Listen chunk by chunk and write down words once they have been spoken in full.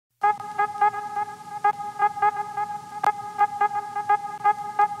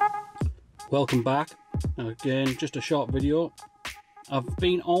Welcome back. Again, just a short video. I've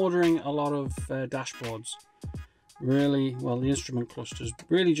been ordering a lot of dashboards, really, well, the instrument clusters,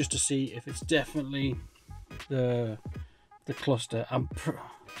 really just to see if it's definitely the cluster. I'm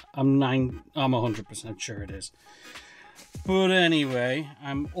 100% sure it is. But anyway,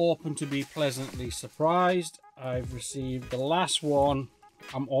 I'm open to be pleasantly surprised. I've received the last one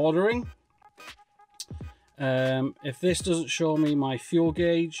I'm ordering. If this doesn't show me my fuel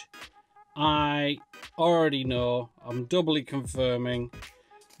gauge, I already know, I'm doubly confirming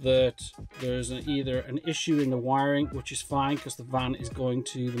that there's either an issue in the wiring, which is fine because the van is going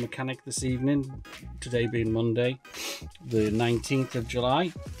to the mechanic this evening, today being Monday, the 19th of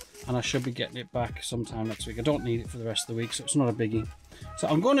July, and I should be getting it back sometime next week. I don't need it for the rest of the week, so it's not a biggie. So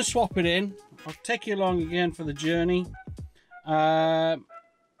I'm going to swap it in. I'll take you along again for the journey. I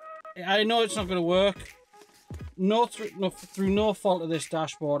know it's not going to work. Through no fault of this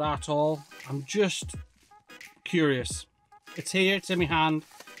dashboard at all. I'm just curious. It's here, it's in my hand.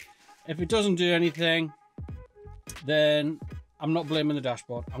 If it doesn't do anything, then I'm not blaming the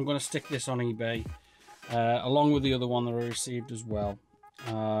dashboard. I'm going to stick this on eBay along with the other one that I received as well.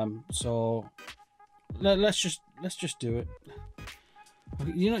 So let's just do it.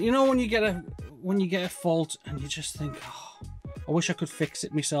 You know when you get a fault and you just think, oh, I wish I could fix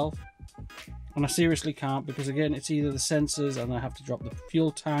it myself. And I seriously can't, because again, it's either the sensors and I have to drop the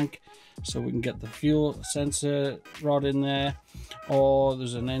fuel tank so we can get the fuel sensor rod in there, or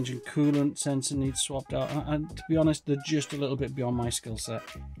there's an engine coolant sensor needs swapped out. And to be honest, they're just a little bit beyond my skill set,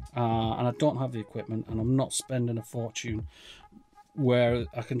 and I don't have the equipment, and I'm not spending a fortune where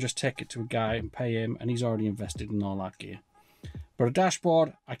I can just take it to a guy and pay him and he's already invested in all that gear. But a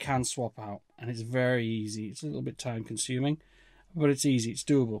dashboard I can swap out, and it's very easy. It's a little bit time consuming, but it's easy, it's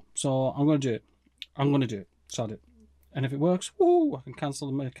doable. So I'm going to do it. I'm going to do it. Sod it. And if it works, woo, I can cancel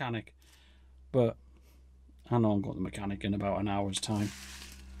the mechanic. But I know I'm going to the mechanic in about an hour's time.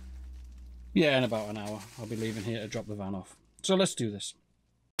 Yeah, in about an hour. I'll be leaving here to drop the van off. So let's do this.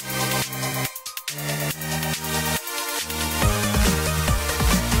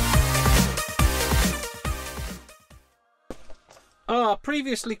 I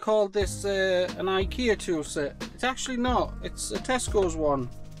previously called this an IKEA tool set. It's actually not. It's a Tesco's one,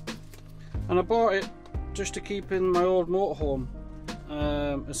 and I bought it just to keep in my old motorhome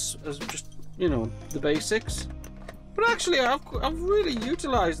as just, you know, the basics. But actually, I've really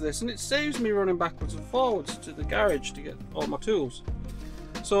utilised this, and it saves me running backwards and forwards to the garage to get all my tools.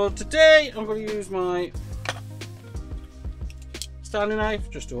 So today I'm going to use my Stanley knife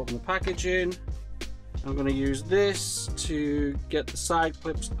just to open the packaging. I'm going to use this to get the side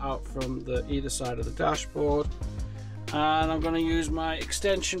clips out from either side of the dashboard, and I'm going to use my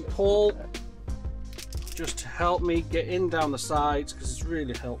extension pole just to help me get in down the sides, because it's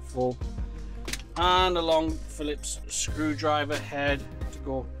really helpful, and a long Phillips screwdriver head to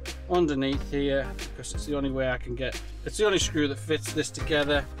go underneath here, because it's the only way I can get, it's the only screw that fits this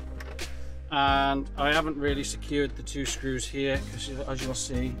together. And I haven't really secured the two screws here, because as you'll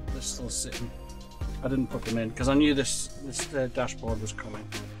see, they're still sitting. I didn't put them in because I knew this dashboard was coming.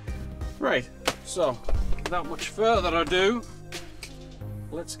 Right, so without much further ado,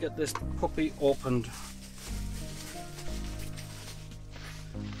 let's get this puppy opened.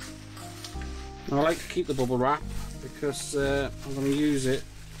 Now, I like to keep the bubble wrap because I'm going to use it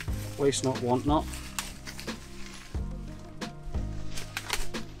waste not, want not.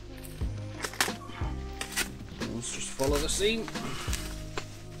 Let's just follow the seam.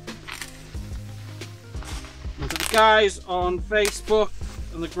 And to the guys on Facebook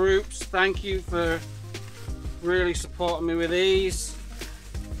and the groups, thank you for really supporting me with these,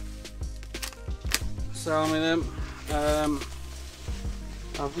 selling me them.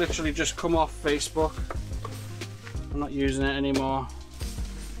 I've literally just come off Facebook. I'm not using it anymore.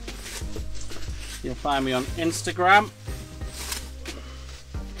 You'll find me on Instagram.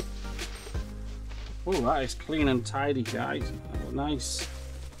 Oh, that is clean and tidy, guys. Oh, nice.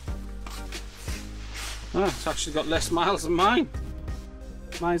 Oh, it's actually got less miles than mine.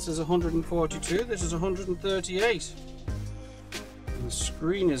 Mine says 142, this is 138. And the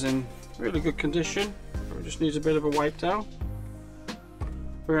screen is in really good condition. It just needs a bit of a wipe down.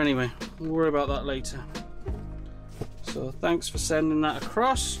 But anyway, we'll worry about that later. So thanks for sending that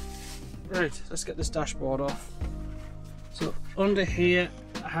across. Right, let's get this dashboard off. So under here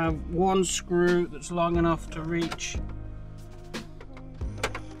I have one screw that's long enough to reach.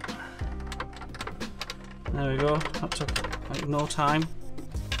 There we go, that took like no time.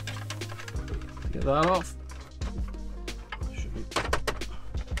 Get that off. Should be.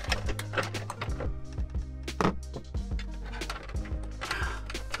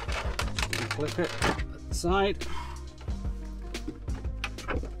 clip it at the side.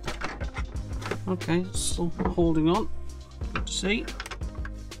 Okay, still holding on. Good to see.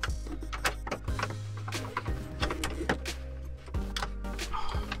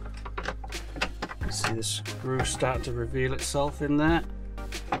 See the screw start to reveal itself in there.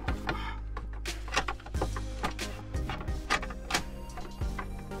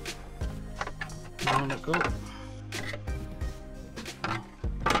 Down it goes.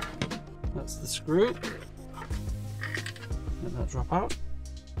 That's the screw. Let that drop out.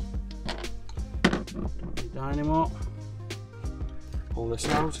 Don't need that anymore. Pull this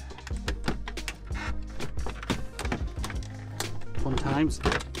out. Fun times.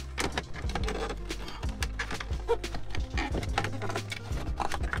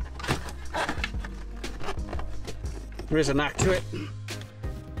 There is a knack to it.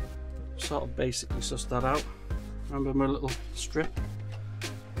 Sort of basically sussed that out. Remember my little strip?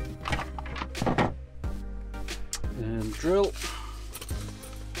 And drill.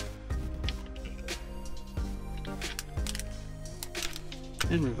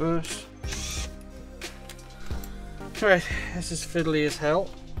 In reverse. Alright, this is fiddly as hell.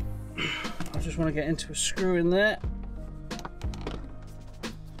 I just want to get into a screw in there.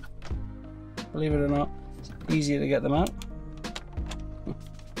 Believe it or not, it's easier to get them out.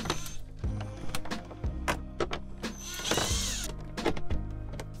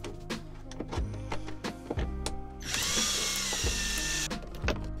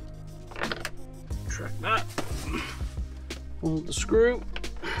 Track that. Hold the screw.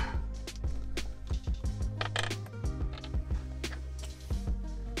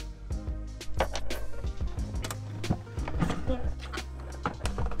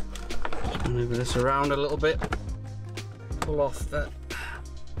 Move this around a little bit. Pull off that.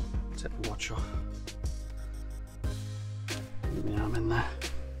 Take the watch off. Get my arm in there.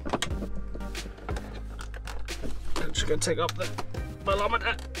 I'm just going to take off the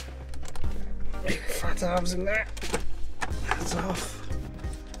barometer. Fat arms in there. Hands off.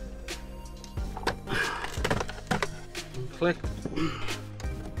 And click.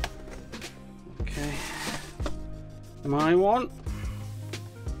 Okay. My one.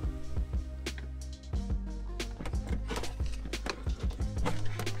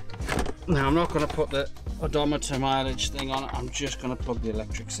 Now I'm not going to put the odometer mileage thing on it, I'm just going to plug the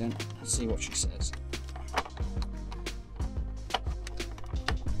electrics in and see what she says.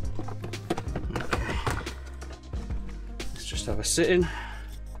 Okay. Let's just have a sit in.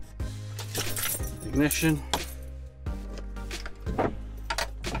 Ignition. And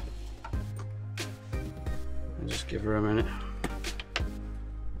just give her a minute.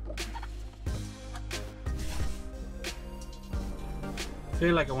 I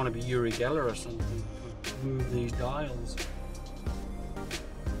feel like I want to be Uri Geller or something. Move these dials.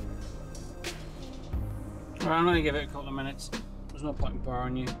 Alright, I'm going to give it a couple of minutes. There's no point in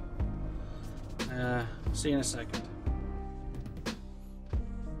borrowing you. See you in a second.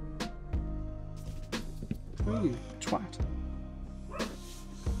 Ooh, twat.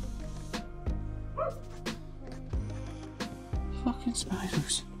 Fucking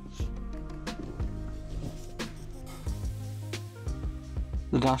spiders.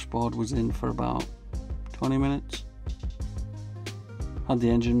 The dashboard was in for about 20 minutes. Had the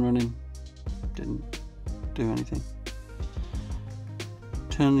engine running, didn't do anything.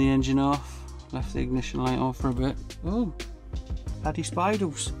 Turned the engine off, left the ignition light on for a bit. Oh, bloody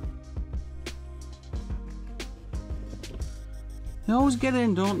spiders. They always get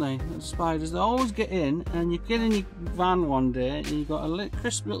in, don't they? The spiders, they always get in, and you get in your van one day and you've got a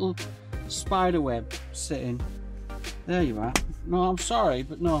crisp little spider web sitting. There you are. No, I'm sorry,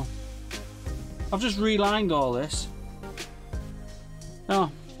 but no. I've just relined all this.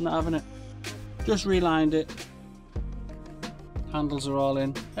 No, I'm not having it. Just relined it. Handles are all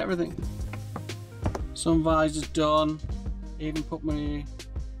in. Everything. Sun visor's done. Even put my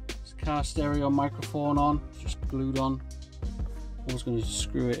car stereo microphone on. Just glued on. I was going to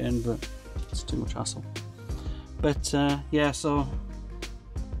screw it in, but it's too much hassle. But yeah, so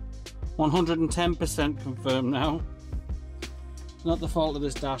 110% confirmed now. Not the fault of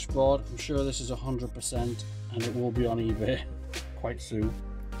this dashboard. I'm sure this is 100% and it will be on eBay quite soon.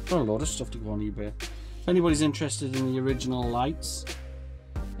 Got a lot of stuff to go on eBay. If anybody's interested in the original lights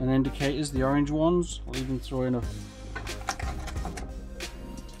and indicators, the orange ones, I'll even throw in a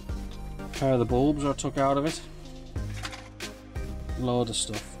pair of the bulbs I took out of it. Load of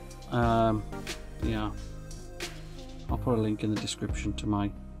stuff. Yeah, I'll put a link in the description to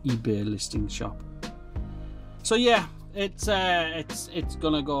my eBay listing shop. So yeah, it's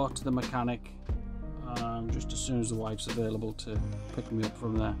gonna go to the mechanic just as soon as the wife's available to pick me up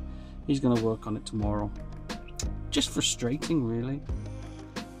from there. He's going to work on it tomorrow. Just frustrating, really.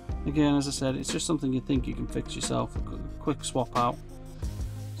 Again, as I said, it's just something you think you can fix yourself. A quick swap out.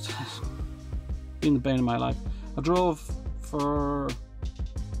 Been the bane of my life. I drove for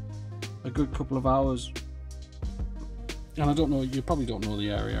a good couple of hours, and I don't know, you probably don't know the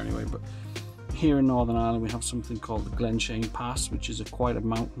area anyway, but here in Northern Ireland we have something called the Glenshane Pass, which is quite a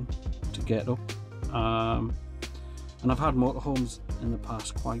mountain to get up. And I've had motorhomes in the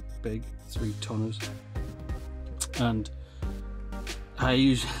past, quite big 3-tonners, and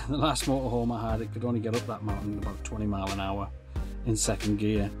the last motorhome I had, it could only get up that mountain about 20 miles an hour in second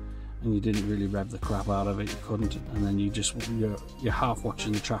gear, and you didn't really rev the crap out of it. You couldn't, and then you're half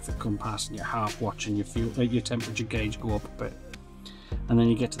watching the traffic come past, and you're half watching your temperature gauge go up a bit, and then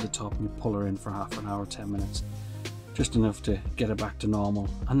you get to the top and you pull her in for half an hour, 10 minutes, just enough to get her back to normal,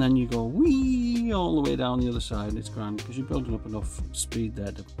 and then you go whee all the way down the other side, and it's grand because you're building up enough speed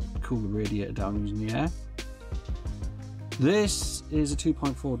there to cool the radiator down using the air. This is a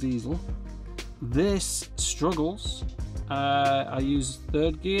 2.4 diesel. This struggles. I use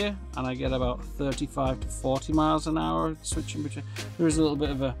third gear and I get about 35 to 40 miles an hour switching between. There is a little bit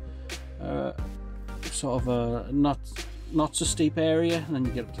of a sort of a not so steep area, and then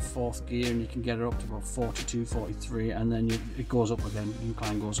you get up to fourth gear and you can get it up to about 42, 43, and then it goes up again, the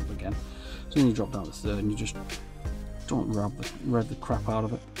incline goes up again. So then you drop down to third and you just don't rev the crap out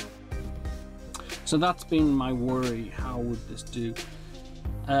of it. So that's been my worry. How would this do?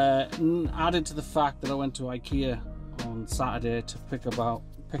 Added to the fact that I went to IKEA on Saturday to pick up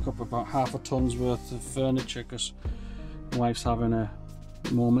about half a ton's worth of furniture because my wife's having a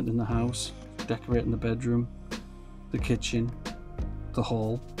moment in the house, decorating the bedroom, the kitchen, the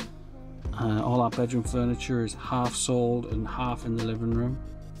hall. All our bedroom furniture is half sold and half in the living room.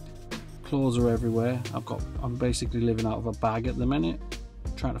 Clothes are everywhere. I'm basically living out of a bag at the minute,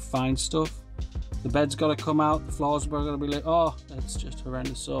 trying to find stuff. The bed's got to come out, the floors are going to be lit. Oh, it's just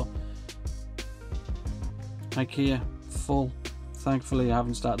horrendous. So IKEA full. Thankfully I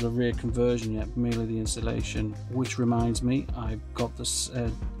haven't started the rear conversion yet, merely the insulation, which reminds me I've got this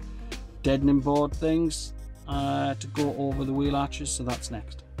deadening board things to go over the wheel arches, so that's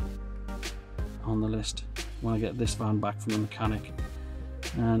next on the list when I get this van back from the mechanic.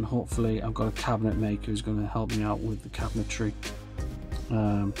 And hopefully I've got a cabinet maker who's going to help me out with the cabinetry,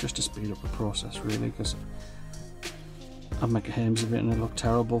 just to speed up the process really, because I make a hames of it and it look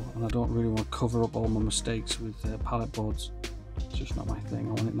terrible, and I don't really want to cover up all my mistakes with pallet boards. It's just not my thing. I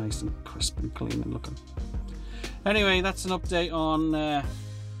want it nice and crisp and clean and looking. Anyway, that's an update on the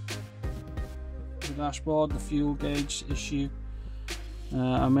dashboard, the fuel gauge issue.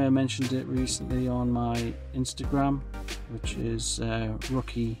 I may have mentioned it recently on my Instagram, which is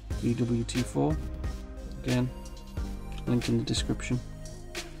Rookie VW-T4. Again, link in the description.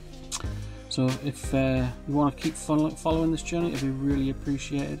 So if you want to keep following this journey, it'd be really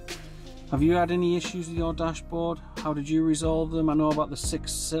appreciated. Have you had any issues with your dashboard? How did you resolve them? I know about the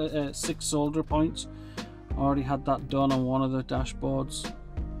six solder points. I already had that done on one of the dashboards.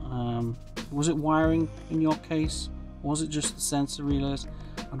 Was it wiring in your case? Was it just the sensor relays?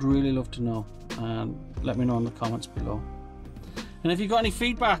 I'd really love to know. Let me know in the comments below. And if you've got any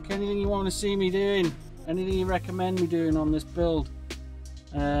feedback, anything you want to see me doing, anything you recommend me doing on this build,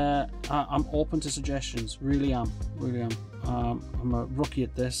 I'm open to suggestions. Really am. I'm a rookie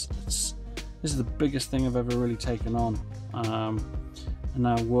at this. This is the biggest thing I've ever really taken on, and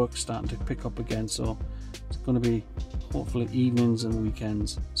now work's starting to pick up again, so it's going to be hopefully evenings and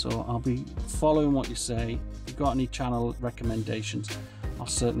weekends. So I'll be following what you say. If you've got any channel recommendations, I'll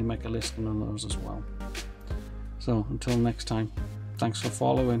certainly make a listing on those as well. So until next time, thanks for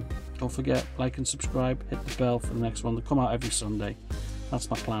following. Don't forget, like and subscribe, hit the bell for the next one. They come out every Sunday. That's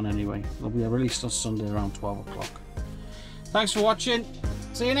my plan anyway. They'll be released on Sunday around 12 o'clock. Thanks for watching.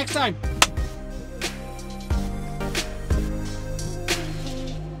 See you next time.